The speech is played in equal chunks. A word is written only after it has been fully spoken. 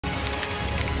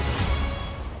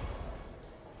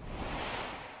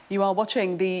You are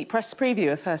watching the press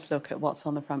preview, a first look at what's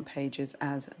on the front pages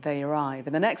as they arrive.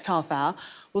 In the next half hour,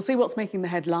 we'll see what's making the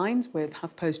headlines with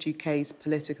HuffPost UK's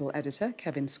political editor,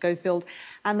 Kevin Schofield,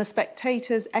 and The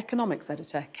Spectator's economics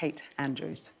editor, Kate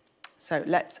Andrews. So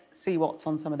let's see what's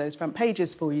on some of those front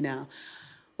pages for you now.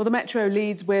 Well, the Metro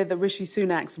leads with Rishi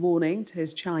Sunak's warning to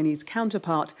his Chinese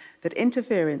counterpart that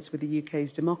interference with the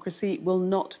UK's democracy will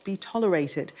not be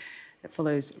tolerated. It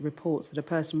follows reports that a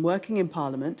person working in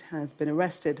Parliament has been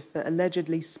arrested for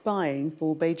allegedly spying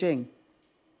for Beijing.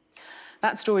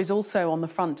 That story is also on the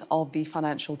front of the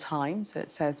Financial Times.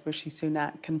 It says Rishi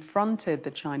Sunak confronted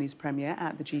the Chinese Premier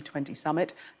at the G20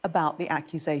 summit about the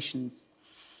accusations.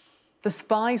 The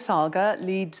spy saga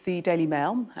leads the Daily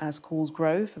Mail as calls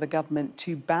grow for the government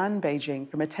to ban Beijing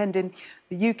from attending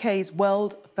the UK's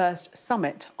World First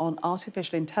Summit on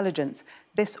Artificial Intelligence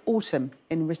this autumn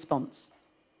in response.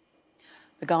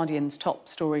 The Guardian's top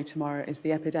story tomorrow is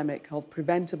the epidemic of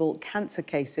preventable cancer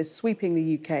cases sweeping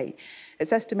the UK.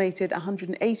 It's estimated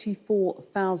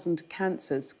 184,000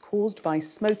 cancers caused by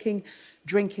smoking,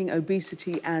 drinking,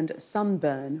 obesity and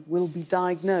sunburn will be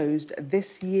diagnosed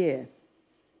this year.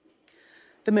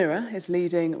 The Mirror is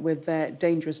leading with their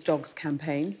Dangerous Dogs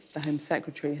campaign. The Home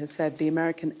Secretary has said the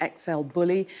American XL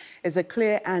bully is a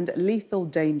clear and lethal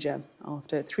danger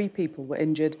after 3 people were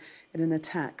injured in an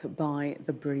attack by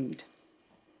the breed.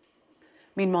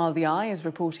 Meanwhile, The Eye is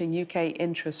reporting UK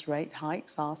interest rate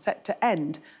hikes are set to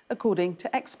end, according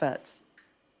to experts.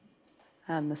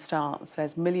 And The Star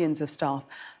says millions of staff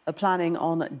are planning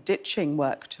on ditching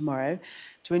work tomorrow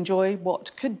to enjoy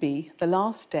what could be the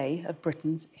last day of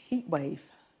Britain's heatwave.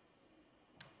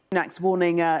 Sunak's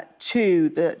warning to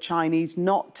the Chinese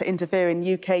not to interfere in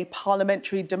UK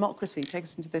parliamentary democracy. Take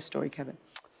us into this story, Kevin.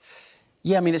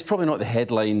 Yeah, I mean, it's probably not the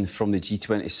headline from the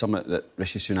G20 summit that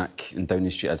Rishi Sunak in Downing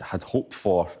Street had hoped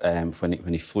for when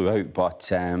he flew out.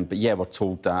 But yeah, we're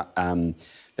told that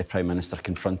the Prime Minister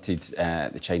confronted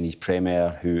the Chinese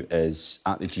Premier, who is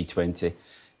at the G20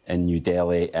 in New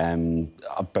Delhi,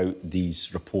 about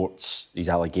these reports, these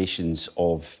allegations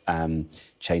of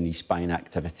Chinese spying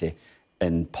activity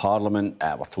in Parliament.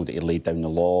 We're told that he laid down the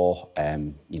law,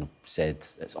 said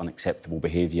it's unacceptable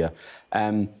behaviour.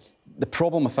 The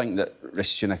problem, I think, that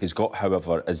Rishi Sunak has got,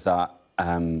 however, is that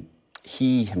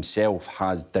he himself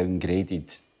has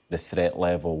downgraded the threat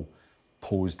level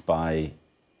posed by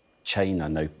China.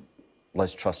 Now,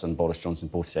 Liz Truss and Boris Johnson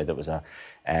both said it was a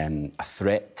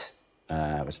threat.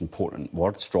 It was an important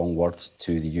word, strong word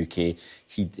to the UK.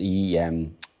 He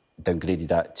downgraded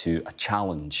that to a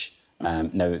challenge.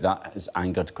 Now, that has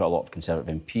angered quite a lot of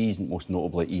Conservative MPs, most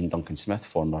notably Ian Duncan-Smith,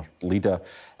 former leader.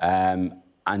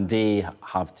 And they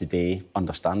have today,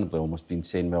 understandably, almost been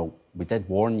saying, well, we did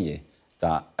warn you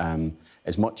that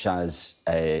as much as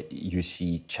you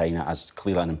see China as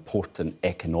clearly an important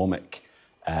economic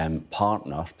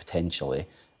partner, potentially,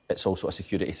 it's also a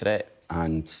security threat.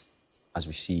 And as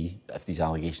we see, if these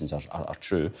allegations are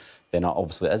true, then that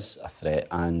obviously is a threat.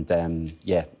 And,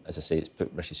 yeah, as I say, it's put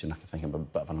Rishi Sunak, I think, in a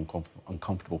bit of an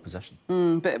uncomfortable position.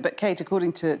 But Kate,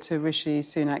 according to Rishi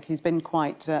Sunak, he's been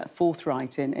quite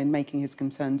forthright in making his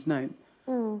concerns known.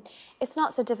 It's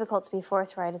not so difficult to be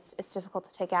forthright. It's difficult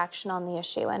to take action on the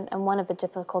issue. And one of the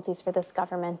difficulties for this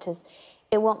government is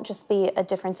it won't just be a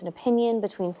difference in opinion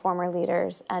between former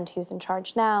leaders and who's in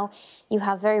charge now. You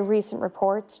have very recent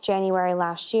reports. January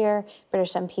last year,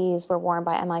 British MPs were warned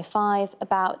by MI5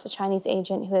 about a Chinese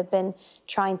agent who had been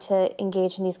trying to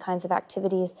engage in these kinds of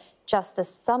activities. Just this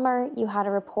summer, you had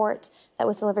a report that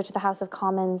was delivered to the House of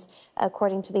Commons,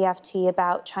 according to the FT,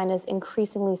 about China's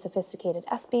increasingly sophisticated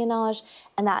espionage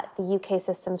and that the UK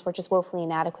systems were just woefully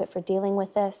inadequate for dealing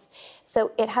with this.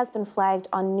 So it has been flagged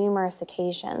on numerous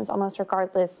occasions, almost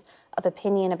regardless of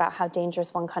opinion about how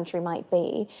dangerous one country might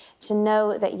be, to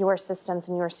know that your systems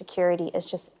and your security is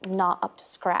just not up to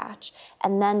scratch.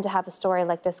 And then to have a story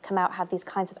like this come out, have these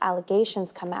kinds of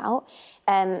allegations come out,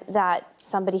 that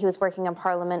somebody who was working in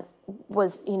Parliament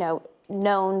was,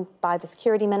 known by the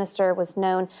security minister, was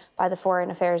known by the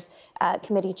Foreign Affairs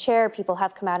Committee chair. People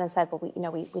have come out and said, well,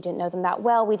 we didn't know them that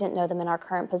well. We didn't know them in our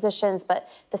current positions. But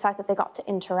the fact that they got to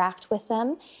interact with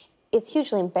them is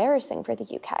hugely embarrassing for the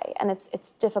UK. And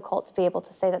it's difficult to be able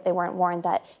to say that they weren't warned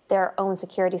that their own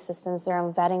security systems, their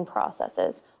own vetting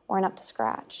processes weren't up to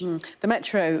scratch. The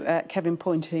Metro, Kevin,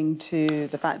 pointing to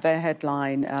the fact their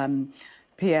headline,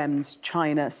 PM's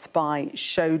China spy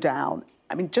showdown.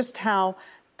 I mean, just how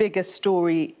big a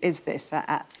story is this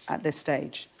at this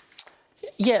stage?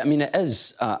 Yeah, I mean, it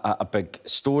is a big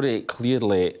story.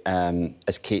 Clearly,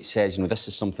 as Kate says, this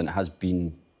is something that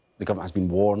the government has been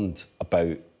warned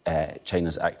about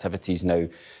China's activities. Now,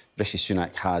 Rishi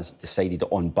Sunak has decided that,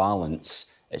 on balance,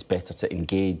 it's better to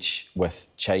engage with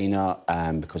China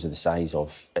because of the size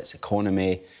of its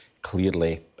economy.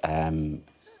 Clearly,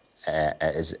 it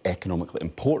is economically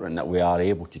important that we are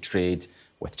able to trade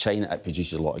with China. It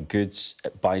produces a lot of goods,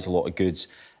 it buys a lot of goods.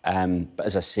 But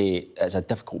as I say, it's a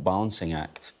difficult balancing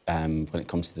act when it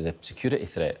comes to the security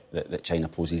threat that China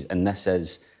poses. And this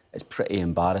is it's pretty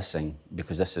embarrassing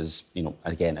because this is, you know,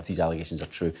 again, if these allegations are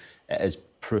true, it is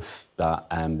proof that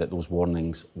that those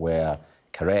warnings were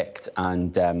correct,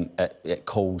 and it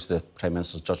calls the Prime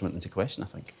Minister's judgment into question, I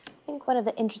think. I think one of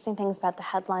the interesting things about the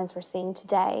headlines we're seeing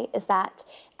today is that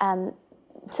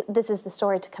this is the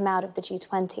story to come out of the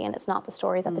G20, and it's not the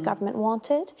story that the government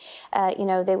wanted. You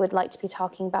know, they would like to be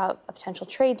talking about a potential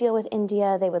trade deal with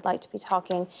India. They would like to be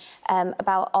talking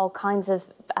about all kinds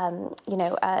of, you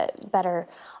know, better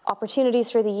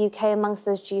opportunities for the UK amongst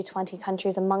those G20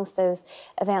 countries, amongst those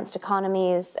advanced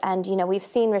economies. And, you know, we've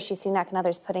seen Rishi Sunak and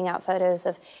others putting out photos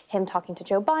of him talking to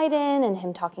Joe Biden and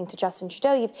him talking to Justin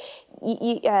Trudeau,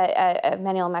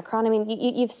 Emmanuel Macron. I mean,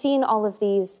 you've seen all of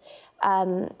these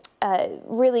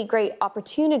really great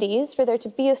opportunities for there to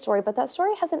be a story, but that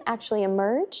story hasn't actually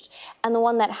emerged. And the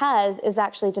one that has is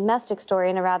actually a domestic story,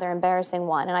 and a rather embarrassing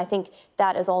one. And I think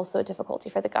that is also a difficulty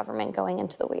for the government going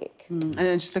into the week.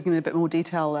 And just looking in a bit more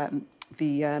detail,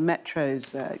 the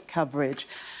Metro's coverage,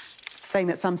 saying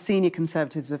that some senior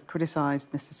Conservatives have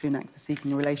criticised Mr Sunak for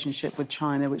seeking a relationship with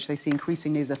China, which they see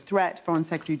increasingly as a threat. Foreign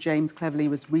Secretary James Cleverly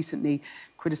was recently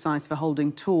criticised for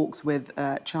holding talks with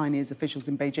Chinese officials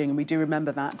in Beijing. And we do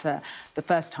remember that the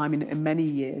first time in many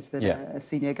years that a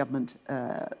senior government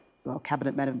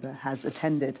cabinet member has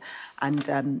attended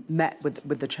and met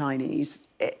with the Chinese.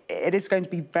 It is going to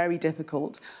be very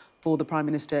difficult for the Prime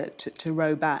Minister to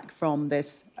row back from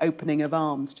this opening of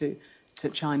arms to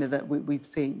China that we've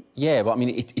seen. Yeah, but I mean,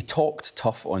 he talked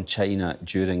tough on China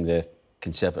during the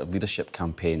Conservative leadership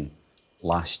campaign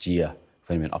last year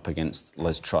when he went up against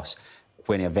Liz Truss.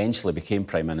 When he eventually became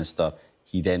Prime Minister,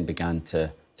 he then began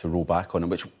to roll back on it,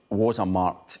 which was a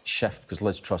marked shift because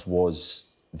Liz Truss was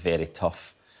very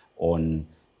tough on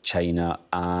China.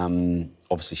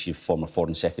 Obviously, she's former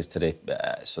Foreign Secretary,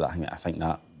 so I think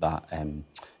that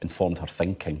informed her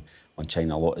thinking on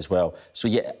China a lot as well. So,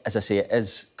 yeah, as I say, it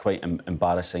is quite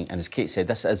embarrassing. And as Kate said,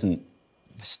 this isn't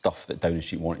the stuff that Downing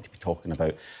Street wanted to be talking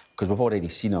about, because we've already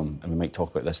seen him, and we might talk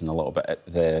about this in a little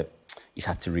bit, he's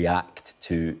had to react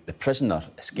to the prisoner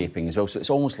escaping as well. So it's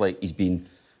almost like he's been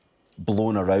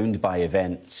blown around by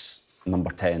events, number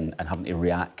 10, and having to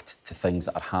react to things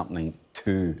that are happening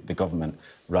to the government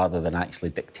rather than actually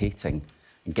dictating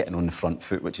and getting on the front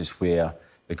foot, which is where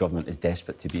the government is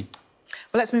desperate to be.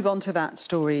 Well, let's move on to that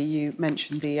story. You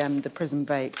mentioned the prison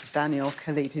break, Daniel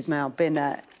Khalif, who's now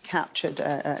been captured,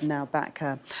 now back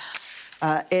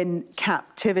in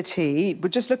captivity. We're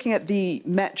just looking at the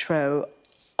Metro.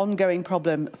 Ongoing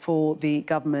problem for the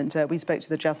government. We spoke to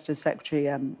the Justice Secretary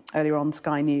earlier on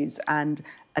Sky News, and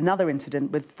another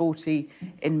incident with 40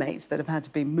 inmates that have had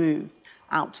to be moved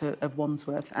out of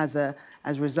Wandsworth as a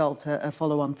result, a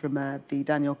follow-on from the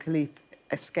Daniel Khalif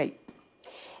escape.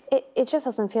 It just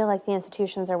doesn't feel like the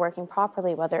institutions are working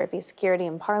properly, whether it be security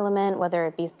in Parliament, whether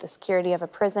it be the security of a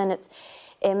prison.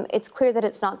 It's clear that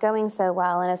it's not going so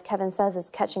well, and as Kevin says, it's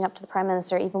catching up to the Prime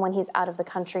Minister even when he's out of the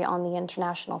country on the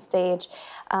international stage.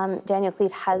 Daniel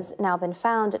Khalif has now been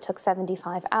found. It took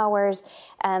 75 hours.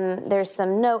 There's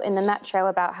some note in the Metro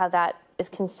about how that is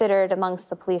considered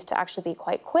amongst the police to actually be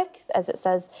quite quick. As it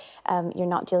says, you're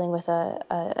not dealing with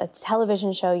a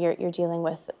television show, you're dealing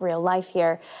with real life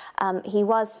here. He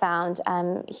was found.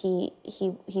 He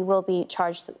will be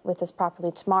charged with this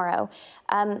properly tomorrow.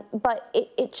 But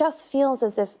it just feels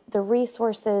as if the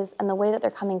resources and the way that they're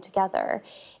coming together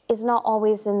is not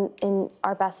always in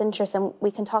our best interest. And we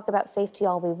can talk about safety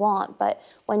all we want, but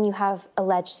when you have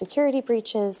alleged security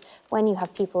breaches, when you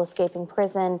have people escaping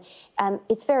prison,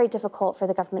 it's very difficult for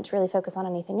the government to really focus on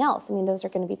anything else. I mean, those are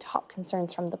going to be top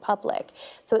concerns from the public.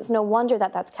 So it's no wonder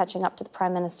that that's catching up to the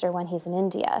Prime Minister when he's in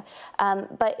India.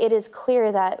 But it is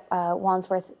clear that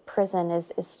Wandsworth Prison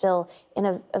is still in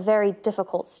a very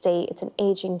difficult state. It's an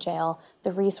aging jail.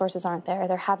 The resources aren't there.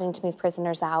 They're having to move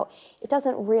prisoners out. It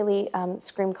doesn't really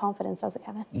scream confidence, does it,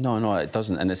 Kevin? No, it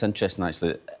doesn't. And it's interesting,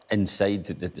 actually, inside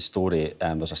the story,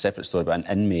 there's a separate story about an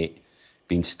inmate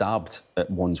being stabbed at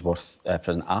Wandsworth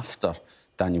Prison after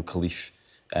Daniel Khalif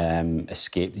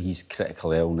escaped. He's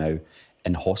critically ill now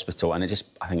in hospital, and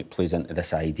I think it plays into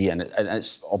this idea, and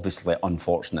it's obviously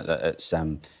unfortunate that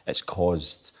it's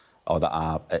caused, or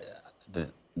that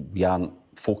we aren't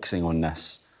focusing on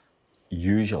this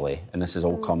usually, and this has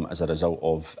all come as a result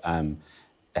of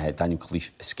Daniel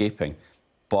Khalif escaping.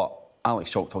 But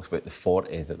Alex Chalk talks about the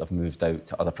 40 that they've moved out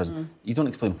to other prisons. You don't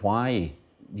explain why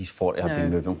these 40 have been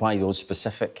moving, why those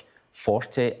specific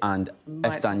 40, and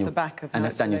if Daniel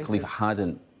Khalif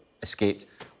hadn't escaped,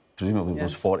 presumably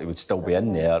those 40 would still be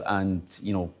in there, and,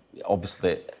 you know,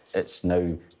 obviously it's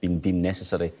now been deemed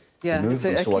necessary to move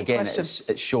them. So again,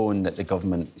 it's shown that the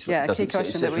government doesn't,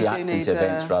 it's reacting to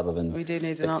events rather than we do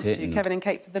need an answer to. Kevin and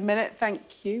Kate for the minute,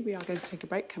 thank you. We are going to take a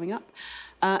break. Coming up,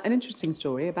 an interesting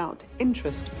story about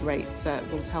interest rates.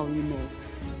 We'll tell you more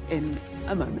in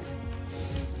a moment.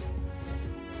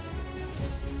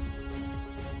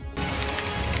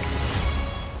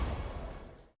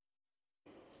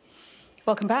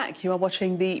 Welcome back. You are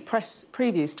watching the press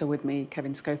preview. Still with me,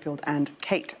 Kevin Schofield and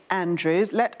Kate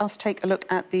Andrews. Let us take a look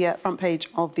at the front page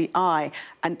of the Eye,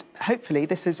 and hopefully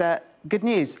this is good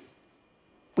news.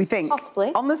 We think.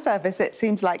 Possibly. On the surface, it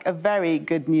seems like a very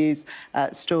good news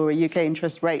story. UK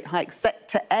interest rate hike set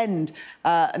to end,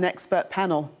 an expert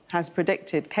panel has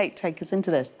predicted. Kate, take us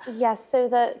into this. Yes, so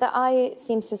the Eye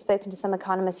seems to have spoken to some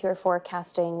economists who are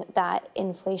forecasting that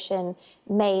inflation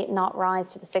may not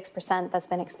rise to the 6% that's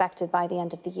been expected by the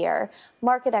end of the year.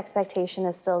 Market expectation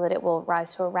is still that it will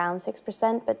rise to around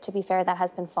 6%, but to be fair, that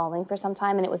has been falling for some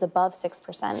time, and it was above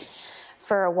 6%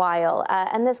 for a while.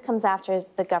 And this comes after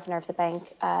the Governor of the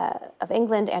Bank of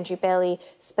England, Andrew Bailey,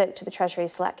 spoke to the Treasury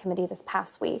Select Committee this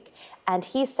past week. And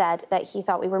he said that he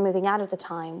thought we were moving out of the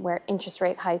time where interest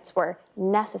rate hikes were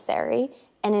necessary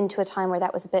and into a time where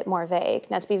that was a bit more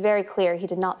vague. Now, to be very clear, he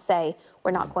did not say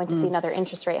we're not going to see another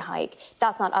interest rate hike.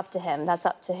 That's not up to him. That's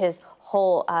up to his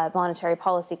whole monetary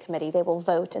policy committee. They will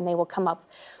vote and they will come up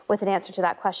with an answer to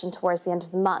that question towards the end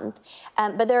of the month.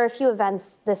 But there are a few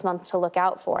events this month to look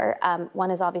out for. One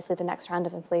is obviously the next round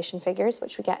of inflation figures,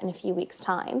 which we get in a few weeks'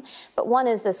 time. But one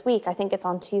is this week, I think it's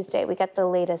on Tuesday, we get the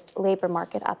latest labour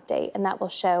market update, and that will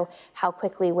show how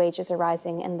quickly wages are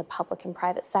rising in the public and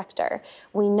private sector.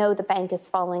 We know the bank is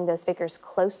following those figures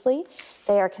closely.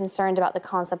 They are concerned about the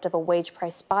concept of a wage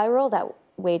price spiral, that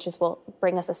wages will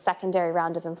bring us a secondary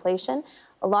round of inflation.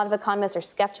 A lot of economists are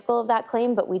skeptical of that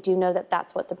claim, but we do know that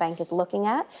that's what the bank is looking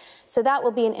at. So that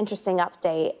will be an interesting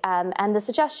update. And the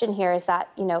suggestion here is that,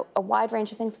 you know, a wide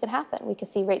range of things could happen. We could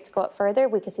see rates go up further.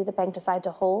 We could see the bank decide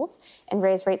to hold and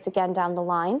raise rates again down the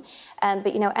line.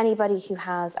 But, you know, anybody who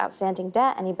has outstanding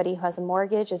debt, anybody who has a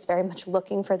mortgage is very much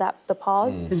looking for the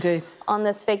pause on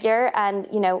this figure. And,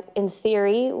 you know, in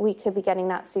theory, we could be getting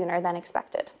that sooner than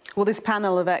expected. Well, this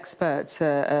panel of experts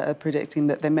are predicting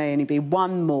that there may only be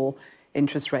one more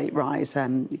interest rate rise,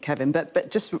 Kevin. But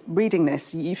just reading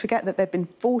this, you forget that there have been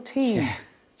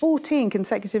 14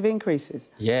 consecutive increases.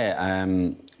 Yeah,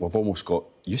 we've almost got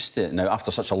used to it now after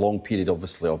such a long period,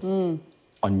 obviously, of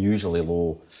unusually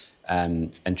low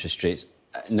interest rates.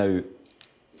 Now,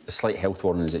 the slight health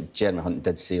warning is that Jeremy Hunt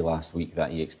did say last week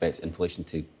that he expects inflation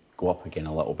to go up again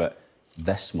a little bit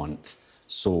this month.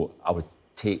 So I would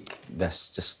take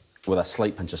this just with a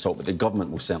slight pinch of salt, but the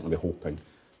government will certainly be hoping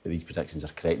that these predictions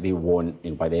are correct. They want,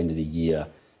 you know, by the end of the year,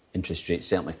 interest rates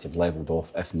certainly to have levelled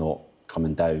off, if not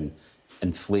coming down,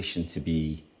 inflation to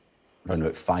be around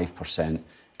about 5%,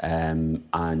 and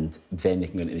then they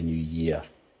can go into the new year,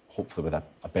 hopefully with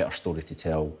a better story to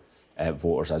tell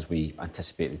voters as we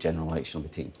anticipate the general election will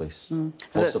be taking place,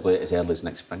 possibly as early as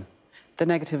next spring. The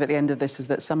negative at the end of this is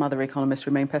that some other economists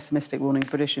remain pessimistic, warning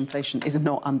British inflation is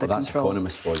not under control. That's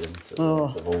economists for you, isn't it? Oh.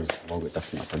 They've all got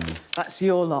different opinions. That's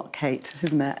your lot, Kate,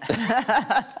 isn't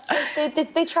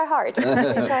it? They try hard. They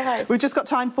try hard. We've just got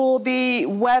time for the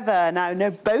weather. Now,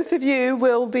 no, both of you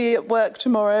will be at work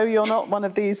tomorrow. You're not one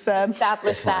of these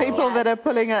people that are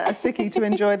pulling a sickie to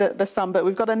enjoy the sun, but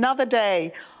we've got another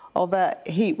day of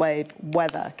heatwave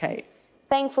weather, Kate.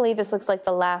 Thankfully, this looks like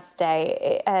the last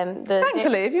day.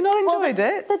 Thankfully, have you not enjoyed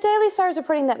it? The Daily Star is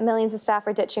reporting that millions of staff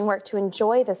are ditching work to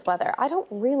enjoy this weather. I don't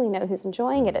really know who's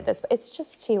enjoying it at this point. It's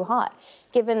just too hot,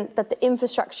 given that the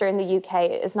infrastructure in the UK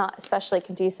is not especially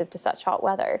conducive to such hot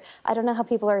weather. I don't know how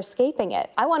people are escaping it.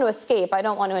 I want to escape. I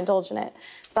don't want to indulge in it.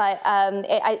 But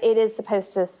it is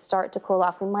supposed to start to cool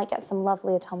off. We might get some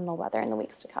lovely autumnal weather in the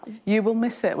weeks to come. You will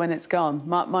miss it when it's gone.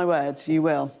 Mark my words, you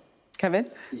will.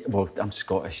 Kevin? Well, I'm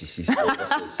Scottish, you see, so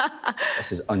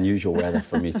this is unusual weather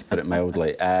for me, to put it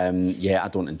mildly. Yeah, I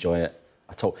don't enjoy it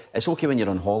at all. It's OK when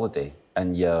you're on holiday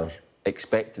and you're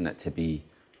expecting it to be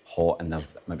hot and there's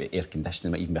maybe air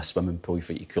conditioning, might even be a swimming pool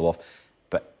for you to cool off.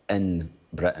 But in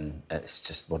Britain, it's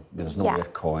just, there's no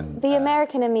aircon. The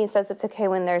American in me says it's OK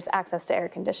when there's access to air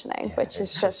conditioning, which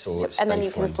is just, and then you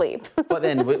can sleep. But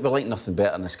then we like nothing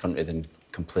better in this country than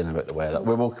complaining about the weather.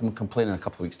 We will complain in a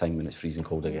couple of weeks' time when it's freezing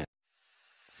cold again.